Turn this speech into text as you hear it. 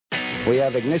We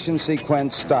have ignition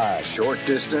sequence start. Short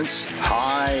distance,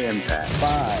 high impact.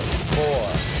 5, 4,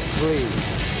 3,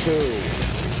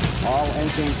 2, all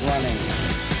engines running.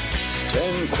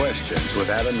 10 questions with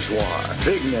Adam Zwar.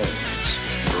 Big names,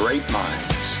 great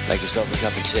minds. Make yourself a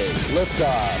cup of tea.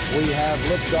 Liftoff. We have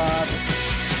liftoff.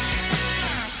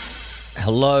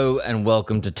 Hello and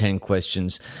welcome to 10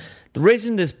 Questions. The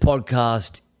reason this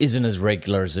podcast isn't as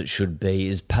regular as it should be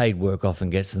is paid work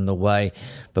often gets in the way.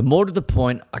 But more to the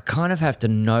point, I kind of have to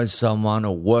know someone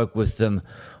or work with them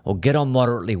or get on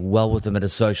moderately well with them at a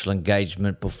social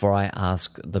engagement before I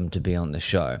ask them to be on the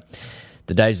show.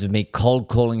 The days of me cold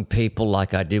calling people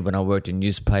like I did when I worked in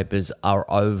newspapers are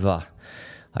over.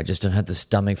 I just don't have the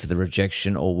stomach for the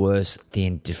rejection or worse, the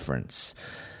indifference.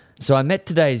 So I met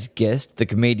today's guest, the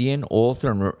comedian,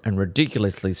 author and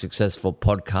ridiculously successful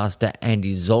podcaster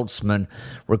Andy Zaltzman,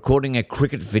 recording a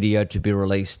cricket video to be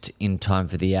released in time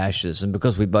for the Ashes. And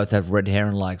because we both have red hair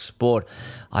and like sport,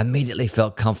 I immediately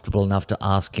felt comfortable enough to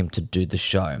ask him to do the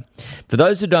show. For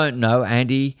those who don't know,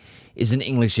 Andy is an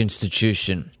English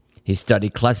institution. He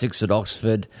studied classics at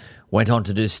Oxford, went on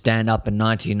to do stand-up in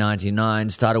 1999,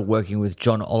 started working with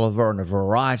John Oliver on a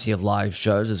variety of live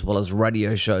shows as well as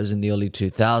radio shows in the early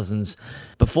 2000s,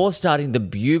 before starting the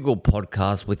Bugle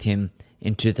podcast with him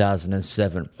in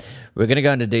 2007. We're going to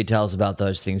go into details about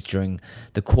those things during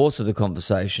the course of the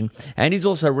conversation. And he's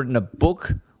also written a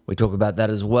book. We talk about that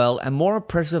as well. And more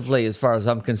impressively, as far as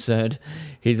I'm concerned,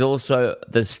 he's also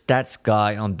the stats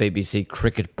guy on BBC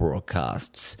cricket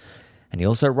broadcasts. And he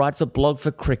also writes a blog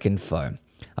for Cricinfo.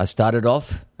 I started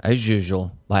off, as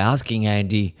usual, by asking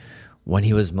Andy when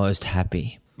he was most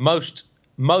happy. Most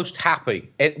happy,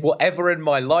 whatever in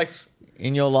my life.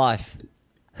 In your life?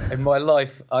 In my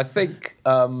life, I think,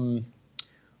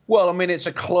 it's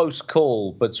a close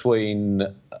call between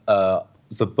the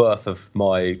birth of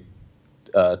my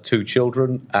 2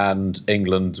 children and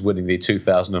England winning the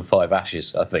 2005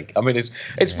 Ashes, I think. I mean, it's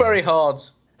very hard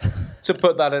to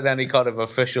put that in any kind of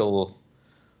official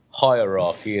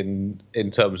hierarchy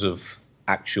in terms of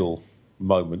actual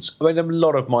moments. I mean, a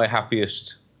lot of my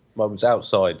happiest moments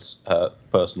outside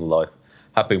personal life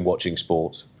have been watching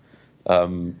sport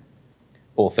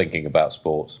or thinking about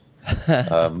sport.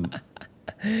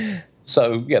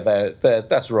 So, yeah,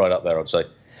 that's right up there, I'd say.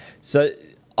 So,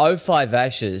 05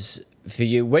 Ashes, for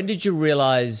you, when did you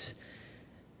realise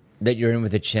that you're in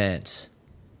with a chance?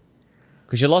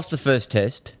 Because you lost the first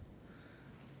test.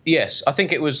 Yes, I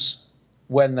think it was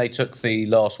when they took the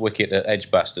last wicket at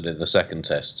Edgbaston in the second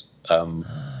test.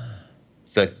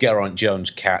 The Geraint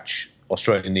Jones catch,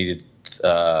 Australia needed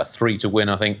 3 to win,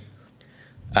 I think.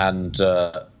 And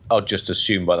I'd just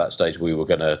assumed by that stage we were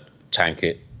going to tank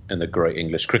it in the great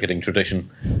English cricketing tradition.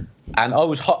 And I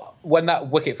was when that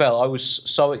wicket fell, I was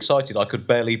so excited I could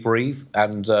barely breathe,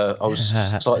 and I was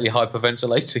slightly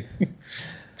hyperventilating.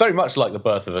 Very much like the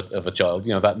birth of a child,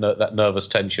 you know, that nervous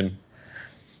tension.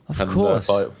 Of course.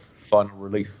 Final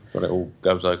relief when it all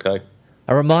goes okay.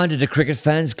 A reminder to cricket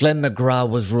fans, Glenn McGrath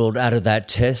was ruled out of that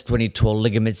test when he tore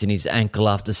ligaments in his ankle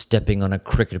after stepping on a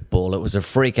cricket ball. It was a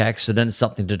freak accident,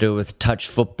 something to do with touch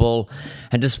football.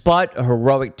 And despite a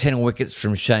heroic 10 wickets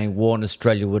from Shane Warne,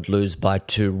 Australia would lose by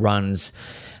 2 runs.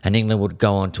 And England would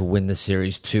go on to win the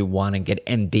series 2-1 and get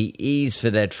MBEs for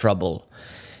their trouble.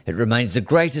 It remains the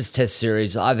greatest test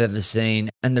series I've ever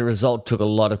seen, and the result took a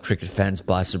lot of cricket fans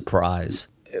by surprise.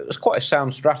 It was quite a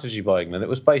sound strategy by England. It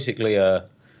was basically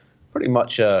pretty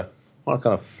much a kind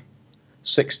of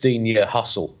 16-year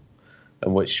hustle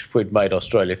in which we'd made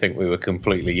Australia think we were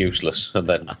completely useless and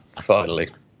then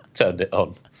finally turned it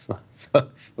on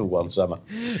for one summer.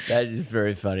 That is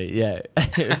very funny, yeah.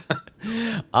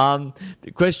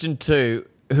 Question 2,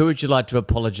 who would you like to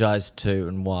apologise to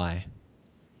and why?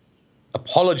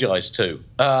 Apologise to?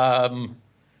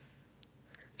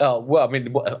 Well, I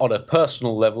mean, on a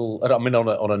personal level, I mean,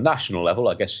 on a national level,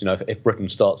 I guess, you know, if Britain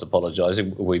starts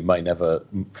apologising, we may never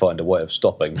find a way of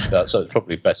stopping. So it's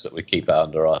probably best that we keep that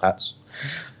under our hats.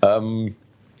 Well,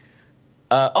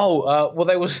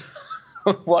 there was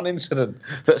one incident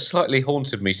that slightly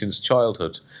haunted me since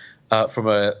childhood from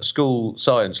a school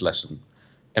science lesson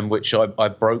in which I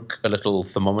broke a little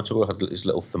thermometer. We had these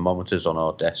little thermometers on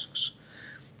our desks.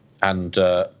 And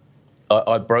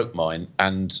I broke mine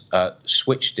and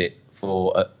switched it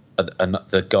for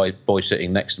the boy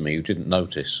sitting next to me who didn't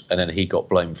notice, and then he got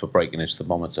blamed for breaking his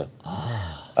thermometer.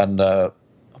 Oh. And I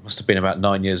must have been about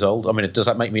 9 years old. I mean, does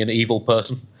that make me an evil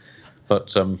person?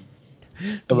 But no.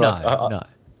 I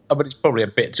mean, it's probably a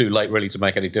bit too late really to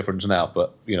make any difference now.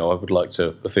 But you know, I would like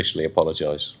to officially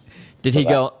apologise. Did he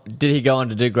go on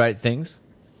to do great things?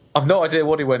 I've no idea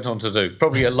what he went on to do.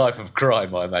 Probably a life of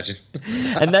crime, I imagine.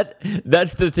 And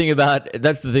that's the thing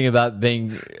about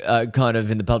being kind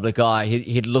of in the public eye.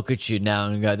 He'd look at you now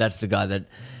and go, "That's the guy that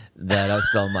I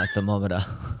stole my thermometer."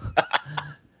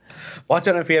 Well, I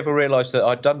don't know if he ever realised that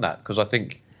I'd done that, because I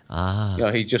think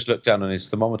he just looked down and his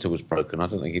thermometer was broken. I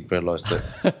don't think he'd realised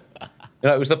that.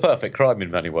 It was the perfect crime in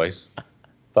many ways,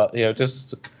 but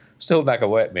just still nag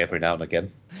away at me every now and again.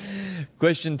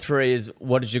 Question 3 is,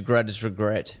 what is your greatest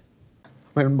regret?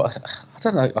 I mean, I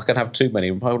don't know. I can have too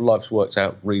many. My whole life's worked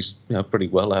out pretty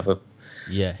well. I have a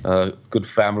good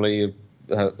family,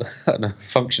 and a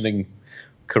functioning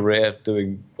career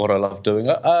doing what I love doing.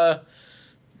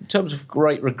 In terms of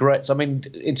great regrets, I mean,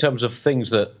 in terms of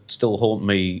things that still haunt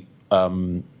me,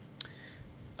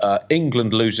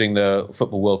 England losing the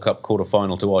Football World Cup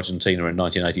quarter-final to Argentina in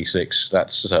 1986.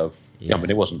 That's I mean,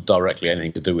 it wasn't directly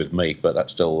anything to do with me, but that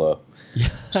still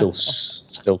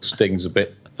stings a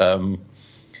bit.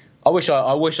 I wish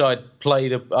I'd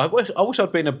played. I wish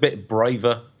I'd been a bit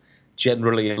braver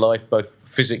generally in life, both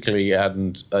physically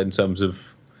and in terms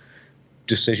of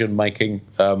decision making.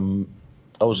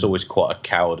 I was always quite a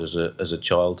coward as a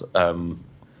child. I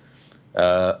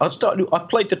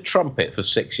played the trumpet for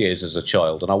 6 years as a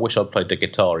child, and I wish I'd played the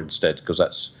guitar instead, because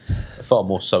that's a far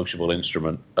more sociable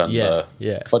instrument. And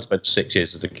if I'd spent 6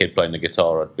 years as a kid playing the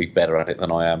guitar, I'd be better at it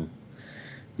than I am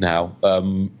now.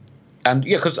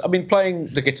 Because I mean, playing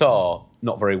the guitar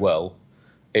not very well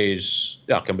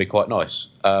can be quite nice.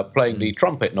 Playing the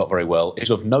trumpet not very well is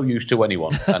of no use to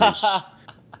anyone, and is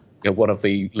one of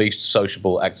the least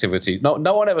sociable activities. No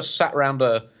one ever sat around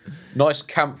a nice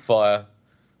campfire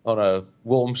on a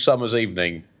warm summer's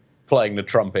evening playing the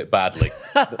trumpet badly.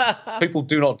 People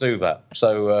do not do that.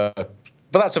 So, but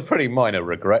that's a pretty minor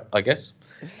regret, I guess.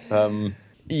 I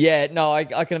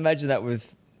can imagine that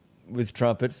with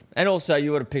trumpets. And also,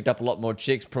 you would have picked up a lot more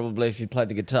chicks probably if you played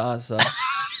the guitar. So,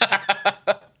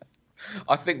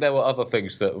 I think there were other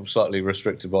things that were slightly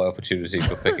restricted by opportunities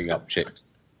for picking up chicks.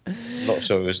 Not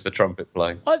sure it was the trumpet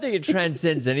playing. I think it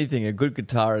transcends anything. A good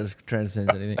guitarist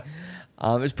transcends anything.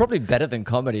 It's probably better than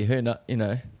comedy.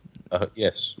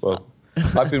 Yes. Well,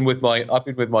 I've been with my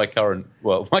current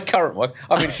wife. I'm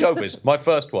in showbiz. My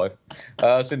first wife,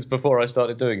 since before I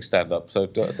started doing stand up. So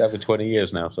over 20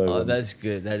 years now. So that's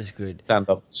good. That is good. Stand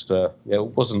up's that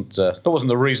wasn't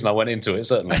the reason I went into it,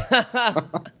 certainly.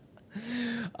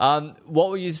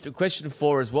 Question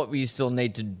 4 is, what will you still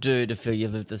need to do to feel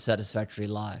you've lived a satisfactory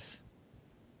life?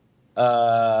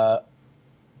 I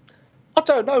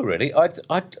don't know, really.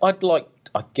 I'd like,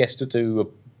 I guess, to do a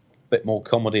bit more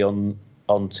comedy on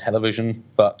television,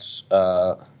 but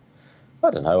I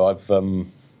don't know. I've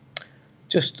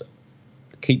just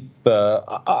keep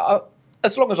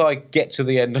as long as I get to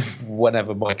the end of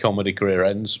whenever my comedy career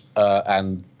ends,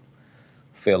 and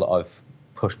feel that I've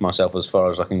pushed myself as far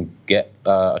as I can get,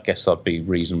 I guess I'd be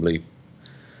reasonably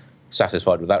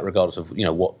satisfied with that, regardless of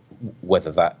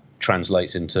whether that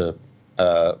translates into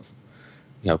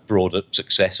broader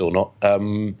success or not.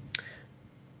 I'd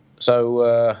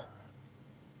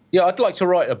like to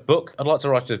write a book. I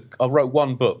wrote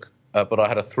one book, but I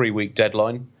had a 3-week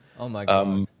deadline. Oh my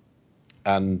God.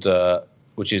 And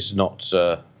which is not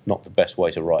the best way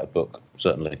to write a book,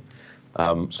 certainly.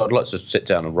 So I'd like to sit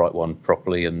down and write one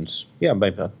properly, and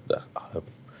maybe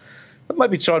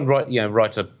try and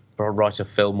write a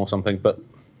film or something. But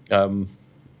I'm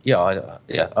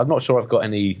not sure I've got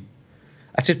any.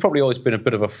 It's probably always been a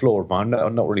bit of a flaw of mine.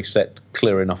 I've not really set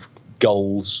clear enough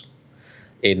goals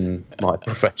in my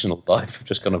professional life. I've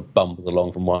just kind of bumbled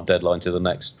along from one deadline to the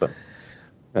next. But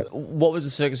what were the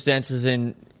circumstances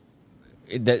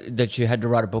that you had to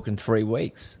write a book in 3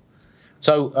 weeks?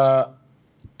 So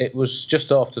it was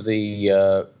just after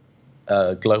the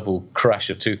global crash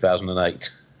of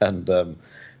 2008 and the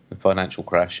financial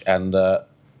crash, and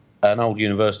an old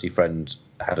university friend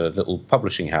had a little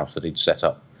publishing house that he'd set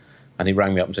up. And he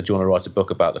rang me up and said, "Do you want to write a book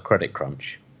about the credit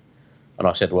crunch?" And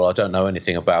I said, "Well, I don't know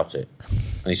anything about it."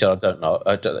 And he said, "I don't know."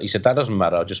 He said, "That doesn't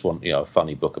matter. I just want a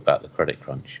funny book about the credit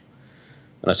crunch."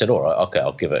 And I said, "All right, okay,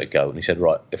 I'll give it a go." And he said,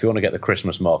 "Right, if you want to get the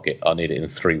Christmas market, I need it in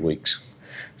 3 weeks."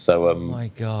 So, oh my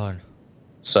God.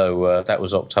 So that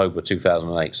was October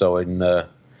 2008. So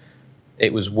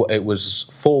it was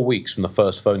 4 weeks from the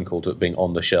first phone call to it being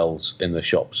on the shelves in the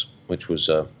shops, which was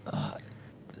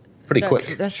pretty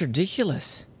quick. That's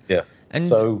ridiculous. Yeah. And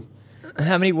so,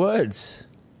 how many words?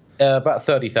 About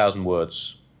 30,000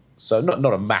 words. So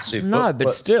not a massive book,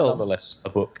 but still, nonetheless a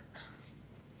book.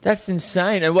 That's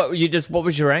insane. And what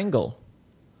was your angle?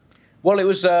 Well, it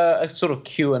was a sort of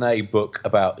Q&A book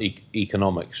about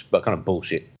economics, but kind of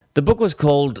bullshit. The book was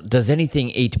called Does Anything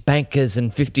Eat Bankers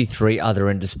and 53 Other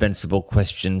Indispensable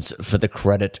Questions for the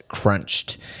Credit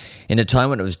Crunched. In a time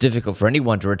when it was difficult for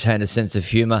anyone to retain a sense of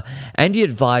humour, and he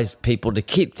advised people to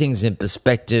keep things in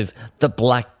perspective, the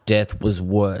Black Death was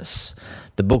worse.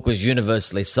 The book was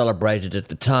universally celebrated at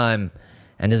the time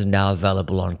and is now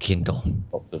available on Kindle.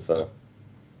 Lots of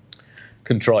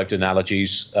contrived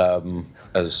analogies,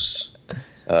 as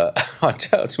I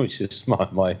don't, which is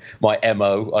my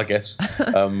MO, I guess,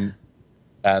 and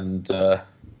kind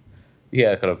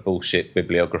of bullshit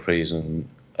bibliographies and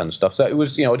stuff. So it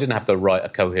was, I didn't have to write a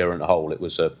coherent whole. It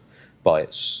was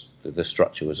the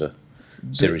structure was a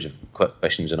series of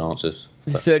questions and answers.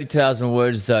 30,000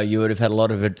 words, though, you would have had a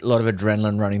lot of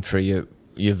adrenaline running through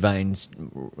your veins,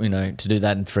 to do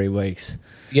that in 3 weeks.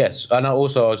 Yes, and I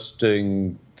was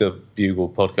doing the Bugle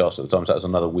podcast at the time, so that was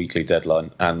another weekly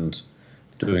deadline, and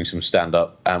doing some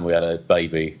stand-up, and we had a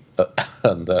baby,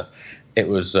 and it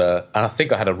was, and I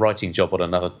think I had a writing job on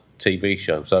another TV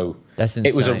show, so that's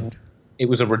insane. It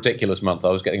was a ridiculous month. I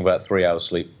was getting about 3 hours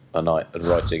sleep a night and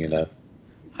writing in a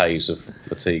haze of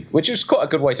fatigue, which is quite a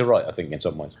good way to write, I think, in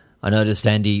some ways. I noticed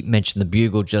Andy mentioned The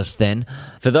Bugle just then.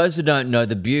 For those who don't know,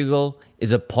 The Bugle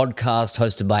is a podcast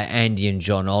hosted by Andy and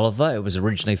John Oliver. It was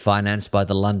originally financed by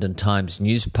the London Times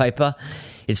newspaper.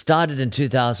 It started in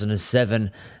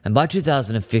 2007, and by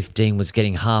 2015 was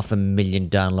getting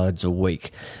 500,000 downloads a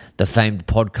week. The famed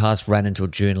podcast ran until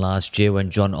June last year when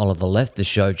John Oliver left the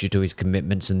show due to his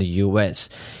commitments in the US.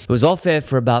 It was off air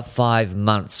for about 5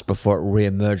 months before it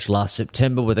re-emerged last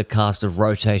September with a cast of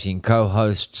rotating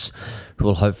co-hosts who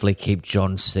will hopefully keep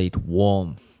John's seat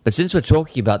warm. But since we're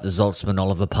talking about the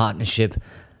Zaltzman-Oliver partnership,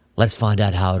 let's find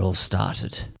out how it all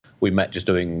started. We met just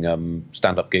doing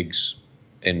stand-up gigs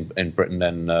in Britain,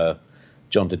 then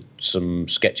John did some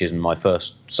sketches in my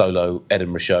first solo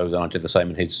Edinburgh show. Then I did the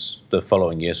same in the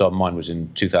following year. So mine was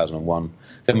in 2001.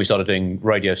 Then we started doing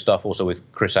radio stuff, also with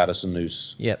Chris Addison,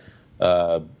 who's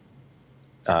now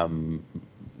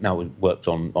worked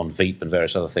on Veep and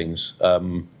various other things.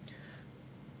 So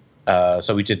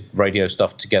we did radio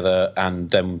stuff together, and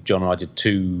then John and I did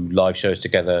 2 live shows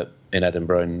together in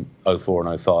Edinburgh in 04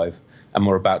 and 05, and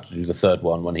we're about to do the third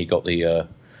one when he got the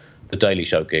Daily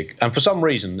Show gig. And for some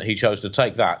reason, he chose to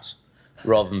take that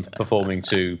rather than performing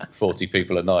to 40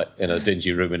 people a night in a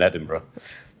dingy room in Edinburgh.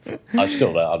 I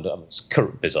still don't. It's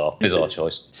bizarre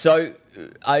choice. So,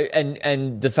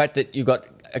 and the fact that you got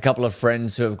a couple of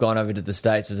friends who have gone over to the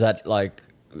States, has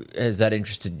that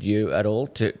interested you at all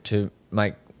to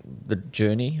make the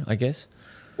journey, I guess?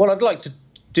 Well, I'd like to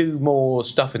do more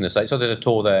stuff in the States. I did a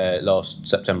tour there last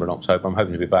September and October. I'm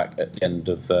hoping to be back at the end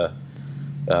of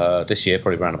this year,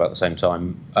 probably around about the same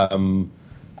time.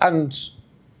 And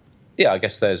I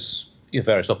guess there's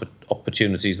various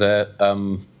opportunities there.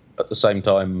 At the same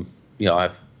time, I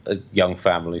have a young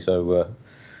family, so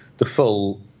the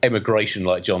full immigration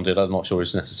like John did, I'm not sure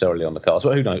is necessarily on the cards.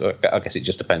 But who knows? I guess it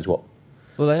just depends what.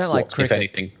 Well, they don't like cricket. If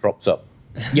anything crops up.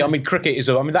 Yeah, cricket is.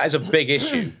 That is a big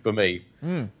issue for me.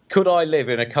 Could I live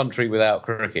in a country without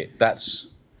cricket?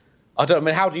 I don't.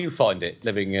 How do you find it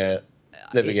living in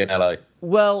LA?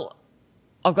 Well,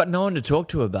 I've got no one to talk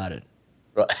to about it.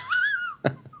 Right.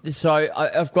 So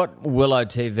I've got Willow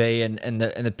TV, and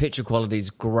the picture quality is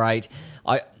great.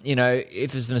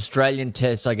 If it's an Australian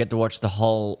test, I get to watch the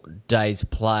whole day's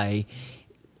play.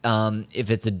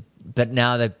 But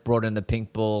now they've brought in the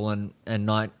pink ball and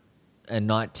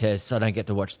night tests, so I don't get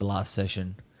to watch the last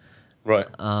session. Right.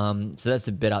 So that's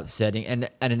a bit upsetting. And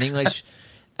in English,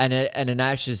 and an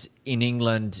Ashes in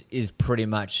England is pretty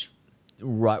much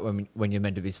right when you're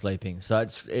meant to be sleeping. So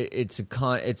it's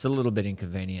a little bit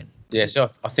inconvenient. Yeah, so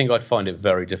I think I'd find it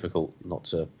very difficult not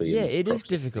to be. Yeah, it is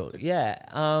difficult. Yeah,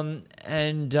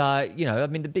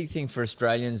 the big thing for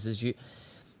Australians is you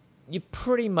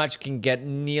pretty much can get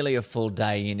nearly a full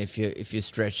day in if you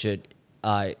stretch it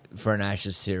for an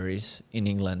Ashes series in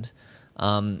England.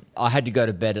 I had to go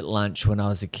to bed at lunch when I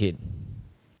was a kid,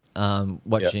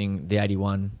 watching the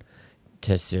 '81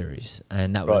 Test series,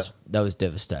 and that was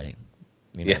devastating.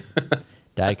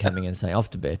 Dad coming in and saying, "Off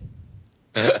to bed."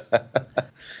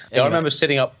 Anyway. I remember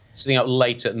sitting up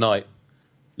late at night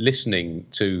listening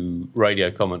to radio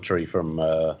commentary from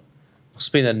must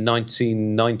have been the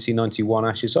 1990-91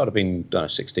 Ashes. I'd have been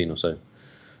 16 or so.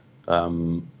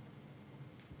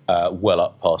 Well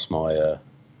up past my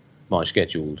my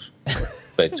scheduled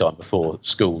bedtime before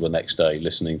school the next day,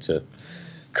 listening to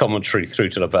commentary through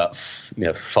till about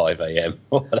 5 a.m.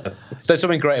 or whatever. So there's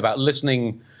something great about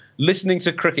listening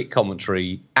to cricket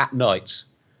commentary at night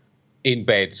in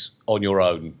bed on your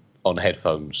own on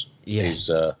headphones. Yeah. Is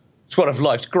It's one of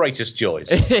life's greatest joys.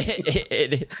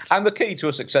 It is. And the key to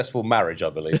a successful marriage, I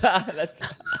believe.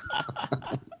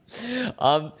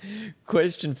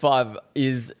 Question 5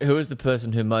 is, who is the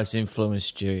person who most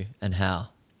influenced you and how?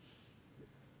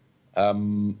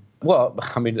 Well,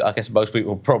 I mean, I guess most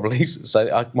people probably say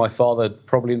my father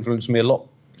probably influenced me a lot,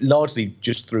 largely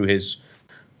just through his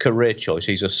career choice.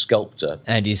 He's a sculptor.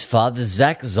 And his father,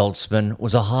 Zach Zaltzman,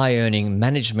 was a high-earning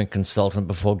management consultant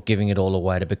before giving it all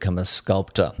away to become a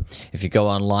sculptor. If you go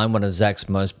online, one of Zach's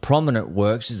most prominent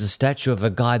works is a statue of a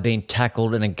guy being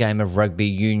tackled in a game of rugby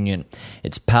union.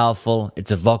 It's powerful, it's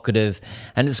evocative,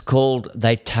 and it's called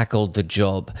They Tackled the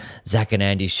Job. Zach and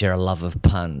Andy share a love of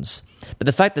puns. But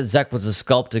the fact that Zach was a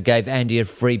sculptor gave Andy a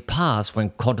free pass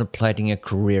when contemplating a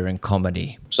career in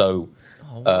comedy. So,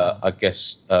 I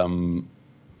guess...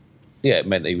 it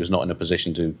meant that he was not in a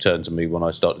position to turn to me when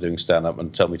I started doing stand-up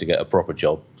and tell me to get a proper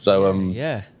job. So, on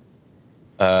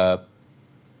a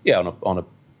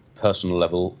personal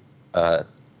level,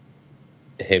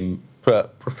 him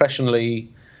professionally,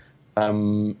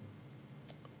 I'm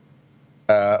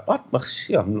not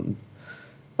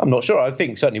sure. I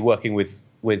think certainly working with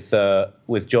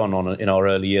John in our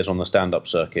early years on the stand-up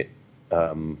circuit,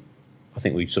 I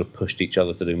think we sort of pushed each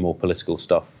other to do more political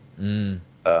stuff.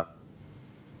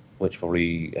 Which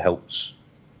probably helps,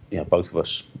 both of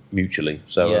us mutually.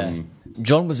 So,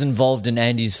 John was involved in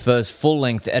Andy's first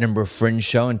full-length Edinburgh Fringe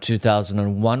show in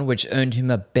 2001, which earned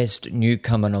him a Best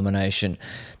Newcomer nomination.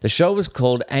 The show was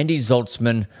called Andy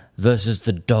Zaltzman versus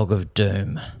the Dog of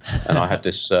Doom. And I had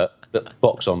this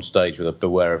box on stage with a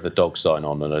 "Beware of the Dog" sign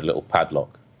on and a little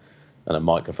padlock and a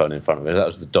microphone in front of me. That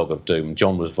was the Dog of Doom.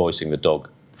 John was voicing the dog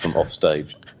from off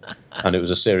stage, and it was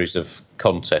a series of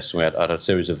contests. I had a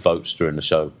series of votes during the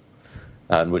show.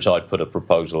 And which I'd put a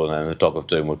proposal, and then the Dog of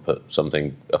Doom would put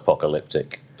something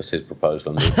apocalyptic as his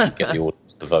proposal, and he'd get the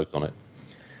audience to vote on it.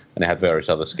 And it had various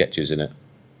other sketches in it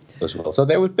as well. So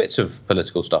there were bits of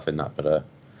political stuff in that, but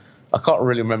I can't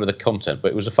really remember the content.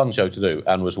 But it was a fun show to do,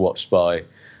 and was watched by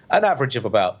an average of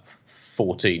about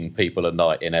 14 people a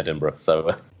night in Edinburgh.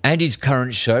 So Andy's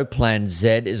current show, Plan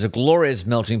Z, is a glorious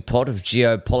melting pot of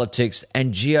geopolitics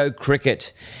and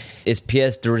geo-cricket. His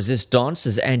pièce de résistance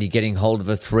is Andy getting hold of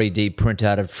a 3D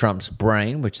printout of Trump's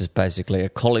brain, which is basically a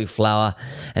cauliflower,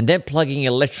 and then plugging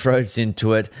electrodes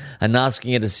into it and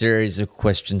asking it a series of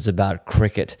questions about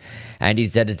cricket.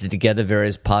 Andy's edited together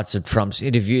various parts of Trump's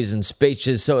interviews and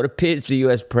speeches, so it appears the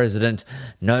US president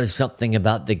knows something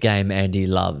about the game Andy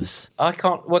loves. I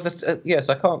can't remember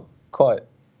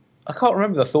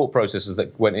the thought processes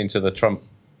that went into the Trump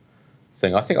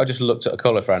thing. I think I just looked at a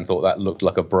cauliflower and thought that looked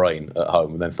like a brain at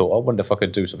home, and then thought, I wonder if I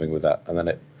could do something with that. And then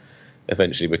it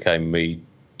eventually became me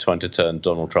trying to turn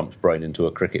Donald Trump's brain into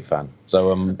a cricket fan.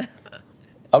 So I'm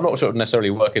not sure it would necessarily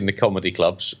work in the comedy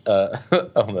clubs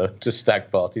to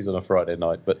stag parties on a Friday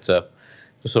night, but the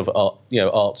sort of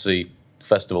artsy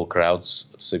festival crowds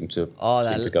seem to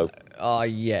go. Oh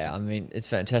yeah, I mean it's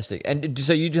fantastic. And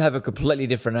so you do have a completely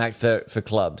different act for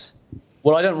clubs.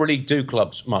 Well, I don't really do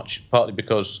clubs much, partly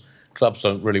because clubs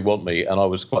don't really want me, and I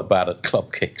was quite bad at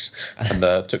club kicks and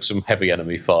took some heavy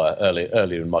enemy fire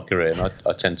earlier in my career. And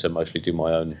I tend to mostly do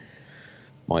my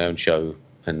own show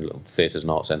in theatres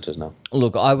and art centres now.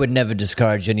 Look, I would never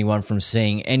discourage anyone from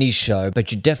seeing any show,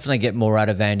 but you definitely get more out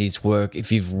of Andy's work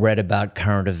if you've read about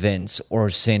current events or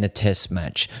seen a test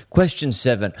match. Question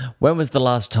 7. When was the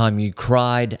last time you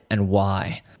cried and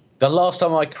why? The last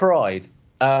time I cried?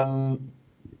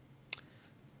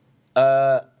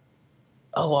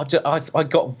 I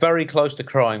got very close to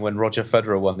crying when Roger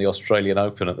Federer won the Australian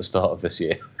Open at the start of this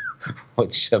year,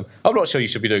 which I'm not sure you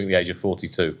should be doing at the age of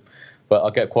 42, but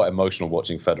I get quite emotional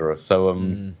watching Federer. So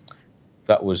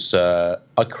that was I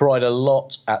cried a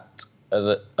lot at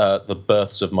the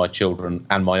births of my children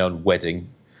and my own wedding.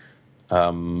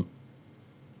 I'm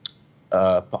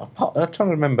trying to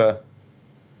remember.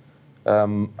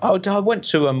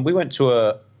 We went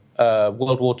to a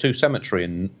World War II cemetery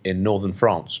in northern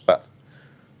France about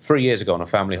 3 years ago on a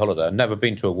family holiday. I'd never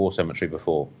been to a war cemetery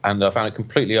before, and I found it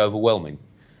completely overwhelming.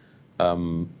 I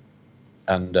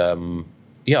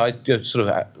sort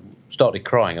of started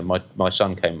crying, and my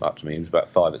son came up to me. He was about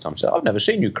 5 at the time. And said, "I've never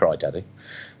seen you cry, Daddy."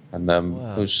 And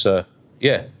wow. It was that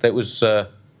was. So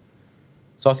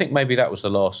I think maybe that was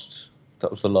the last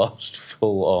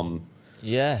full on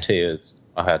tears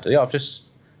I had.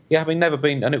 Having never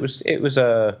been, and it was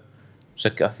I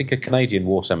think a Canadian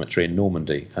war cemetery in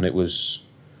Normandy, and it was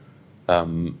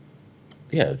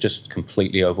just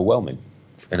completely overwhelming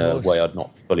in a way I'd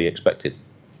not fully expected.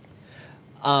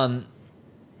 On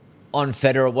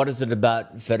Federer, what is it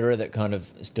about Federer that kind of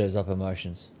stirs up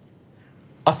emotions?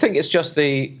 I think it's just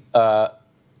the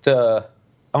the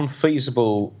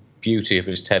unfeasible beauty of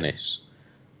his tennis,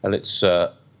 and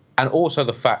and also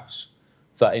the fact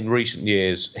that in recent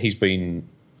years he's been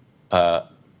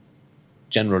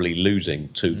generally losing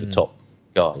to the top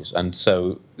guys, and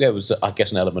so there was, I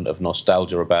guess, an element of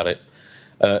nostalgia about it.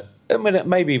 I mean,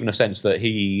 maybe even a sense that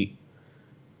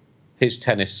his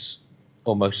tennis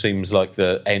almost seems like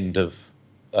the end of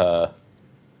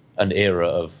an era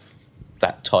of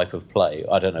that type of play.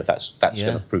 I don't know if that's going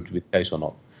to prove to be the case or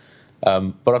not.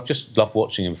 But I've just loved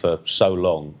watching him for so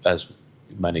long, as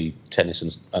many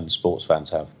tennis and sports fans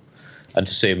have, and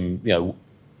to see him,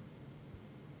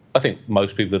 I think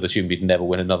most people had assumed he'd never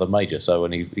win another major. So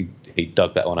when he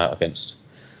dug that one out against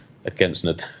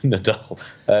Nadal,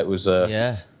 it was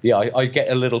I get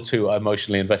a little too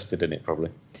emotionally invested in it, probably.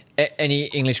 Any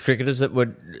English cricketers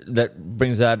that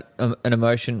brings out an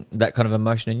emotion, that kind of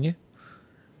emotion in you?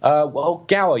 Well,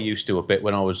 Gower used to a bit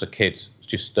when I was a kid.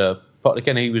 Just, but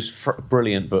again, he was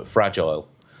brilliant but fragile.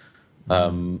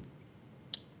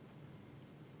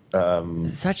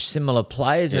 Such similar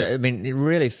players. Yeah. I mean,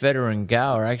 really, Federer and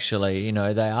Gower, actually,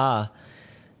 they are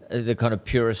the kind of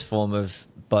purest form of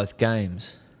both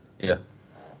games. Yeah.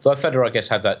 So Federer, I guess,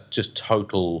 had that just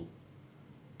total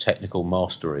technical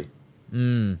mastery.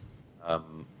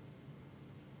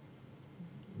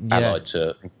 Allied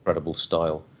to incredible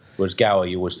style. Whereas Gower,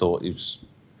 you always thought he was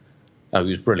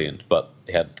brilliant, but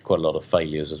he had quite a lot of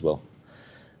failures as well.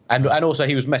 And also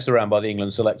he was messed around by the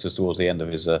England selectors towards the end of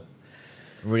his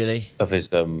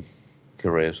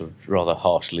career, sort of rather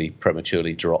harshly,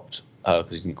 prematurely dropped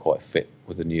because he didn't quite fit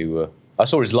with the new. I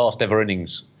saw his last ever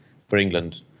innings for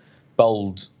England,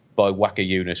 bowled by Waka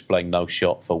Yunus playing no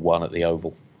shot for one at the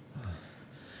Oval.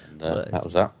 And that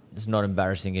was that. It's not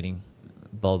embarrassing getting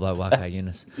bowled by Waka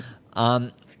Yunus.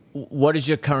 What is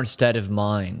your current state of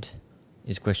mind?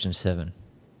 Is question 7.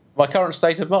 My current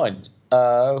state of mind?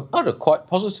 Quite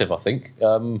positive, I think.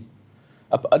 I'm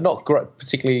not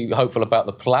particularly hopeful about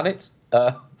the planet.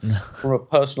 From a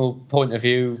personal point of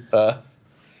view, I've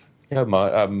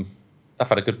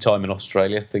had a good time in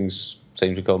Australia. Things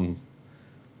seem to have gone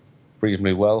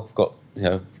reasonably well. I've got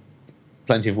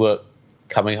plenty of work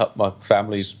coming up. My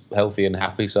family's healthy and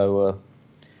happy. So,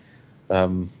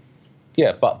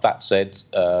 But that said,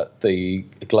 the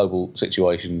global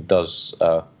situation does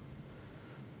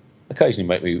occasionally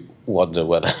make me wonder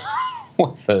whether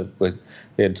the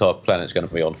entire planet's going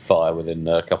to be on fire within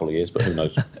a couple of years, but who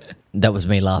knows? That was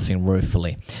me laughing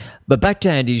ruefully. But back to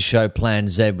Andy's show, Plan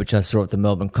Z, which I saw at the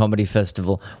Melbourne Comedy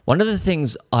Festival. One of the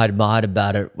things I admired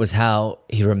about it was how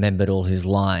he remembered all his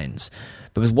lines.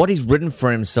 Because what he's written for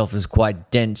himself is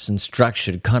quite dense and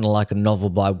structured, kind of like a novel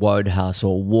by Wodehouse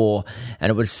or War. And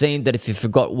it would seem that if he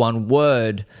forgot one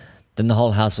word, then the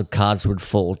whole house of cards would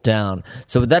fall down.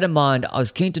 So with that in mind, I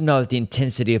was keen to know if the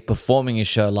intensity of performing a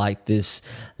show like this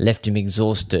left him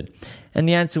exhausted. And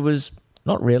the answer was,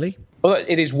 not really. Well,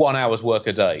 it is 1 hour's work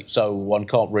a day, so one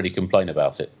can't really complain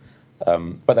about it.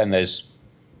 But then there's,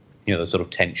 the sort of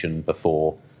tension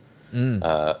before in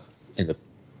the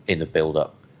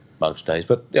build-up most days.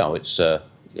 But it's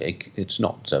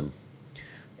not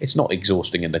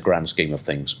exhausting in the grand scheme of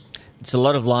things. It's a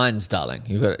lot of lines, darling.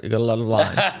 You've got a lot of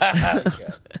lines.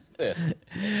 Yeah.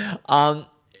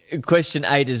 Question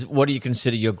 8 is: what do you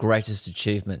consider your greatest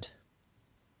achievement?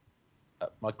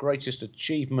 My greatest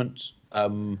achievement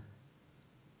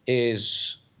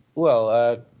is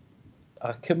comedically,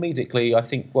 I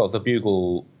think. Well, the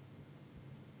Bugle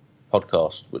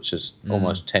podcast, which is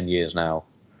almost 10 years now.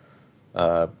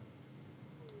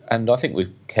 And I think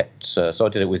we've kept... so I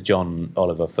did it with John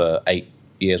Oliver for 8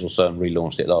 years or so and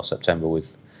relaunched it last October with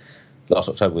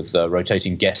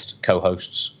rotating guest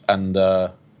co-hosts. And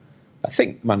I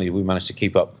think we managed to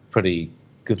keep up pretty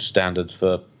good standards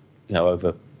for,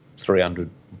 over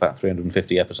about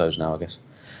 350 episodes now, I guess.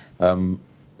 There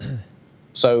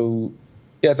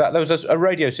was a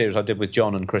radio series I did with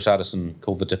John and Chris Addison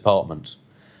called The Department,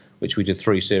 which we did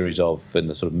 3 series of in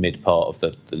the sort of mid part of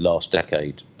the last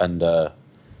decade. And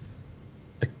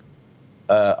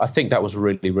I think that was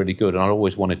really, really good. And I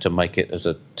always wanted to make it as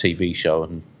a TV show,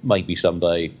 and maybe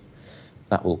someday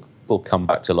that will come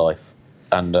back to life.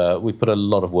 And we put a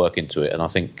lot of work into it, and I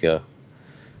think it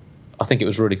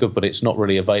was really good, but it's not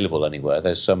really available anywhere.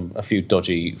 There's a few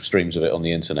dodgy streams of it on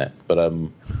the internet, but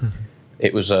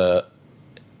it was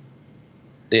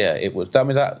it was. I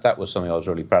mean, that was something I was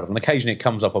really proud of. And occasionally it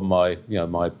comes up on my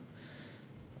my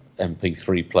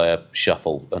MP3 player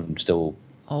shuffle and still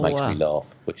makes me laugh,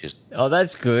 which is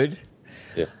that's good.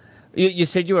 Yeah. You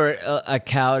said you were a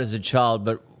coward as a child,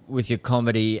 but with your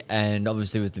comedy and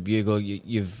obviously with the Bugle,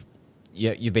 you've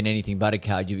you've been anything but a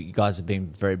coward. You guys have been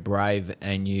very brave,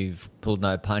 and you've pulled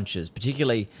no punches.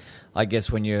 Particularly, I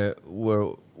guess when you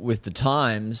were with the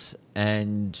Times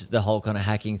and the whole kind of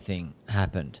hacking thing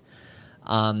happened.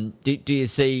 Do you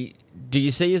see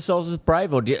yourselves as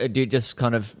brave, or do you just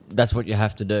kind of that's what you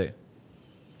have to do?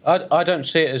 I don't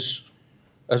see it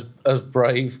as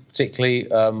brave,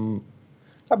 particularly. I mean,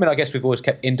 I guess we've always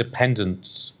kept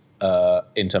independence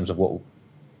in terms of what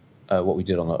we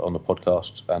did on the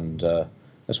podcast, and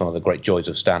that's one of the great joys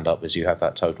of stand-up is you have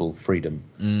that total freedom.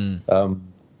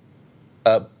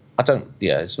 I don't.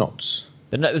 Yeah, it's not.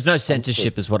 There's no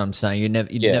censorship, is what I'm saying. You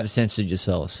never censored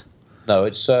yourselves. No,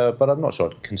 it's. But I'm not sure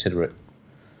I'd consider it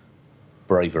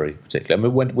bravery, particularly. I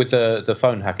mean, with the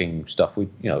phone hacking stuff, it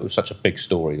was such a big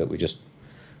story that we just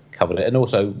covered it. And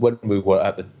also, when we were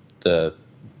at the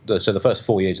first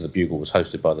 4 years of the Bugle was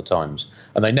hosted by the Times,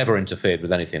 and they never interfered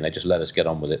with anything. They just let us get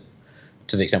on with it,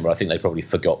 to the extent where I think they probably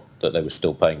forgot that they were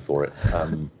still paying for it.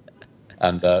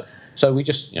 So we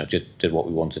just did what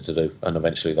we wanted to do, and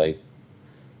eventually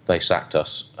they sacked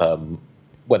us.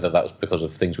 Whether that was because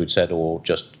of things we'd said or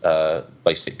just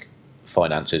basic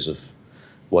finances of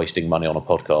wasting money on a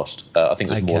podcast. I think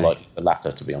it's more likely the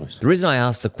latter, to be honest. The reason I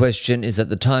asked the question is that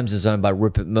the Times is owned by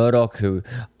Rupert Murdoch, who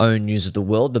owned News of the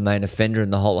World, the main offender in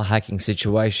the whole hacking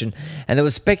situation. And there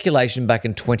was speculation back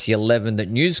in 2011 that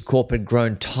News Corp had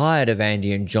grown tired of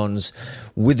Andy and John's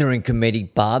withering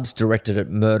comedic barbs directed at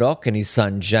Murdoch and his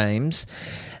son James,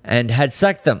 and had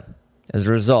sacked them as a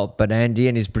result. But Andy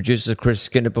and his producer Chris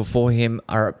Skinner before him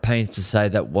are at pains to say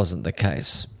that wasn't the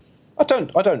case. I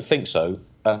don't think so.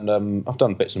 And I've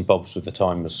done bits and bobs with the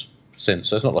Times since,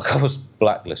 so it's not like I was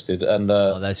blacklisted. And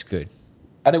that's good.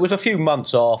 And it was a few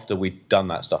months after we'd done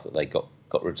that stuff that they got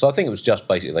rid. So I think it was just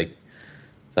basically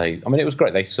I mean, it was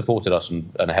great. They supported us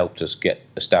and helped us get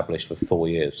established for 4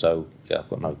 years. So yeah, I've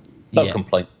got no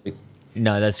complaint.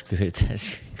 No, that's good.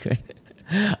 That's good.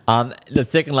 The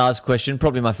second last question,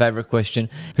 probably my favourite question: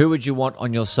 who would you want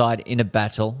on your side in a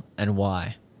battle, and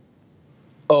why?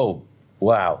 Oh,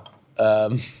 wow.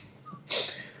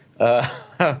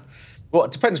 Well,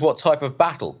 it depends what type of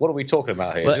battle. What are we talking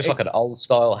about here? Well, just like an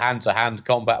old-style hand-to-hand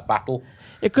combat battle?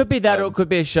 It could be that, or it could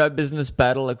be a show business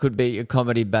battle. It could be a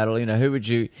comedy battle. Who would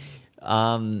you...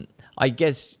 I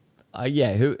guess...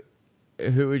 who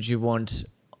would you want...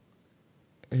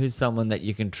 Who's someone that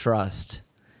you can trust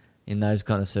in those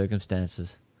kind of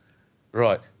circumstances?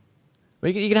 Right.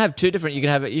 Well, you can have two different... You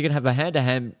can have a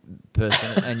hand-to-hand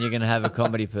person and you can have a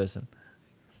comedy person.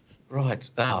 Right.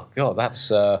 Oh, God,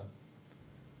 that's...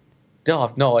 I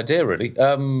have no idea, really.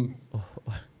 God,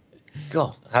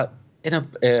 I'm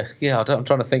trying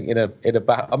to think in a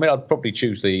battle. I mean, I'd probably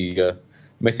choose the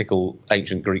mythical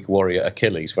ancient Greek warrior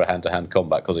Achilles for hand-to-hand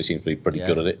combat because he seems to be pretty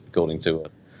good at it, according to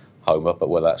Homer. But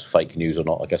whether that's fake news or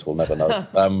not, I guess we'll never know.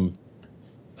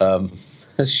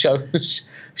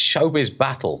 Showbiz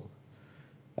battle.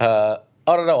 I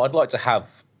don't know. I'd like to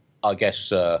have, I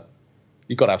guess...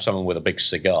 You've got to have someone with a big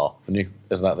cigar, haven't you?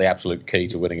 Isn't that the absolute key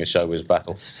to winning a showbiz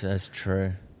battle? That's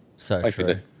true. So maybe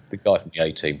true. The guy from the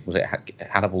A-Team. Was it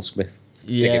Hannibal Smith?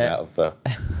 Digging out of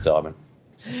diamond.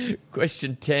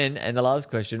 Question 10, and the last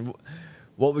question.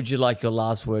 What would you like your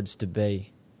last words to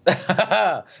be?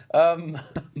 My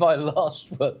last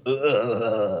word...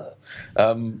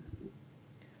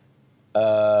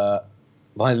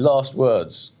 my last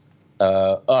words...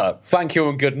 thank you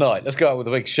and good night. Let's go out with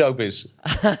a big showbiz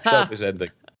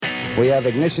ending. We have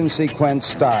ignition sequence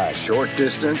start. Short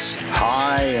distance,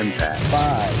 high impact.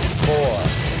 5, 4,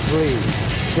 3,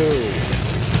 2.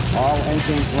 All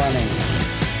engines running.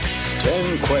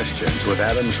 10 questions with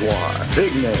Adam Zwar.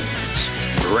 Big names,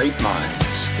 great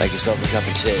minds. Make yourself a cup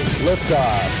of tea.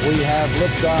 Liftoff. We have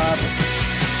liftoff.